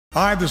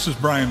Hi, this is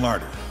Brian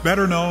Larder,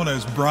 better known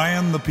as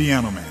Brian the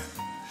Piano Man.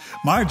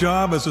 My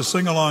job as a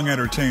sing-along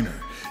entertainer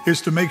is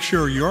to make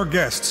sure your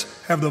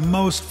guests have the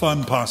most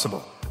fun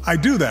possible. I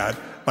do that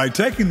by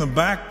taking them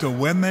back to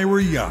when they were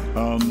young.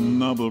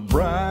 Another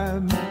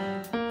bride,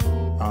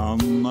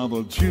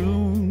 another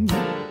tune,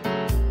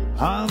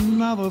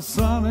 another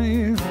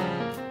sunny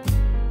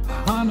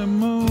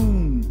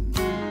honeymoon,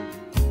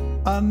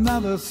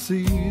 another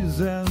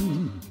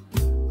season,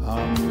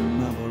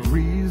 another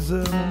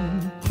reason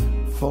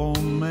for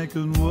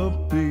making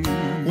whoopee.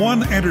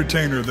 One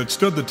entertainer that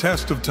stood the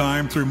test of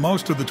time through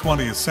most of the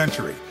 20th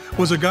century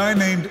was a guy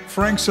named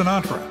Frank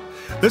Sinatra.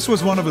 This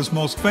was one of his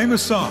most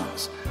famous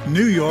songs,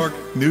 New York,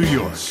 New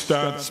York.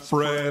 Start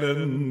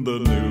spreading the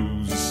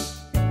news,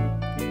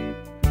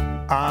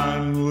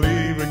 I'm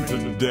leaving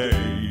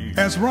today.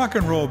 As rock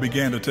and roll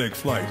began to take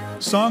flight,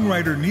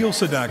 songwriter Neil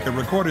Sedaka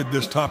recorded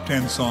this top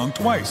 10 song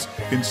twice,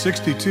 in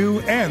 '62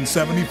 and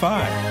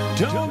 '75.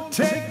 Don't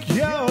take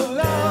your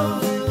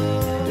love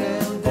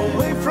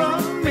away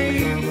from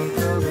me.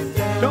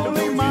 Don't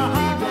leave my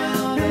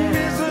heart in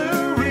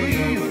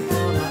misery.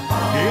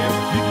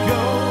 If you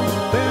go,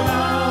 then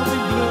I'll be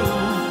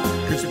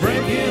blue, 'cause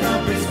breaking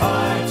up is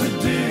hard to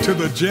do. To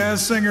the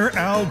jazz singer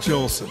Al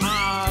Jolson.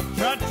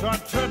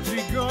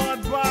 Touchy,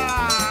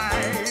 goodbye.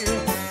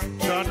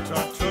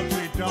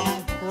 Touchy,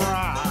 don't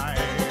cry.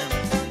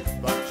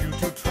 But you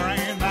to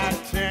train that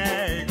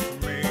takes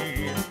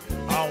me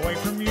away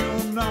from you.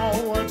 No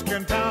words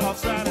can tell how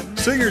sad it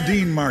makes. Singer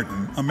Dean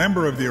Martin, a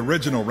member of the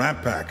original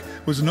Rat Pack,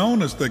 was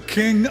known as the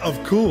King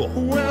of Cool.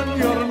 When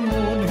your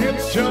moon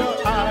hits your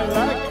eye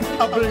like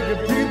a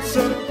big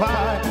pizza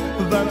pie,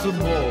 that's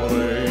amore.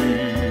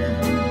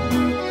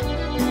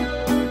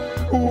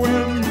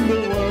 When the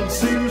world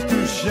seems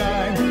to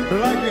shine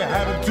like you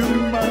had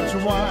too much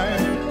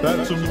wine,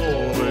 that's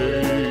amore.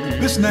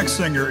 This next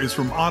singer is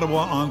from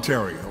Ottawa,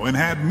 Ontario, and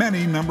had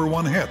many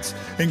 #1 hits,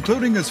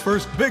 including his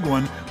first big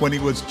one when he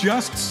was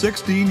just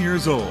 16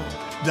 years old,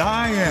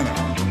 Diana.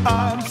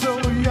 I'm so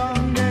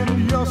young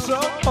and you're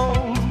so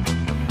old.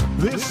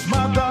 This,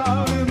 my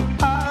darling,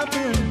 I've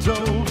been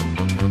told.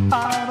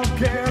 I don't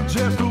care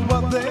just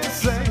what they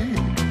say,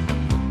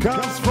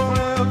 'cause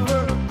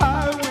forever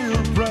I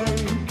will pray.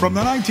 From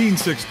the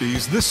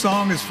 1960s, this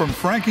song is from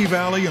Frankie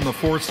Valli and the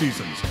Four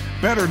Seasons,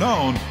 better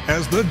known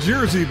as the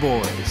Jersey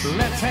Boys.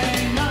 Let's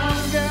hang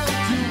on, girl,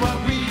 to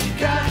what we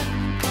got.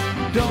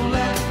 Don't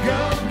let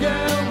go,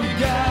 girl, we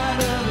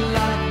got a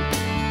lot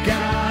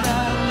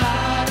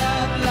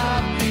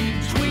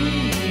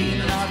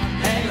between us.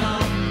 Hang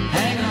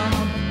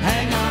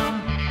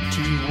on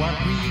to what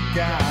we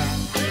got.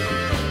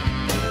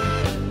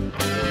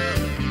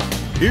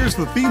 Here's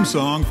the theme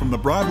song from the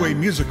Broadway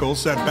musical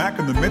set back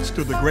in the midst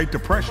of the Great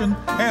Depression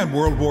and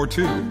World War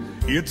II.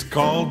 It's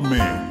called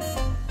Me.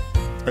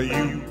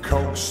 You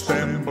coaxed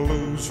them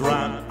blues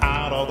right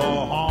out of the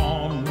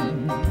horn,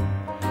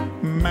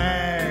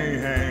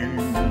 man.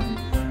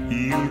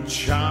 You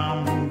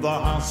charmed the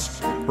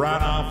husk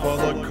right off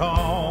of the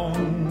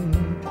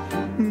corn,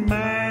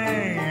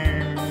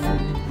 man.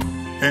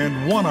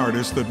 And one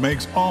artist that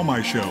makes all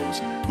my shows,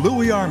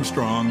 Louis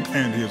Armstrong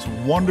and his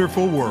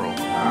Wonderful World.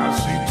 I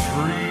see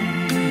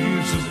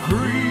trees of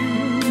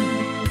green,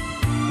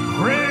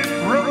 red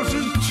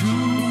roses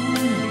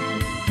too.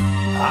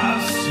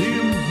 I see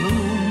them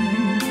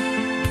bloom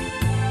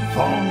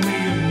for me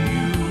and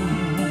you,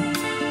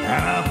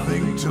 and I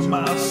think to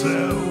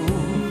myself,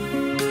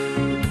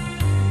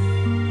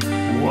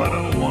 what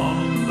a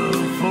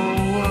wonderful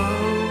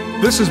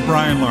world. This is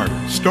Brian Larder,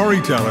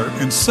 storyteller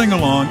and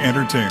sing-along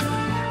entertainer,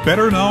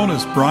 better known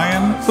as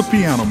Brian the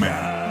Piano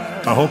Man.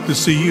 I hope to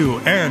see you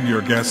and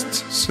your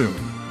guests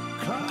soon.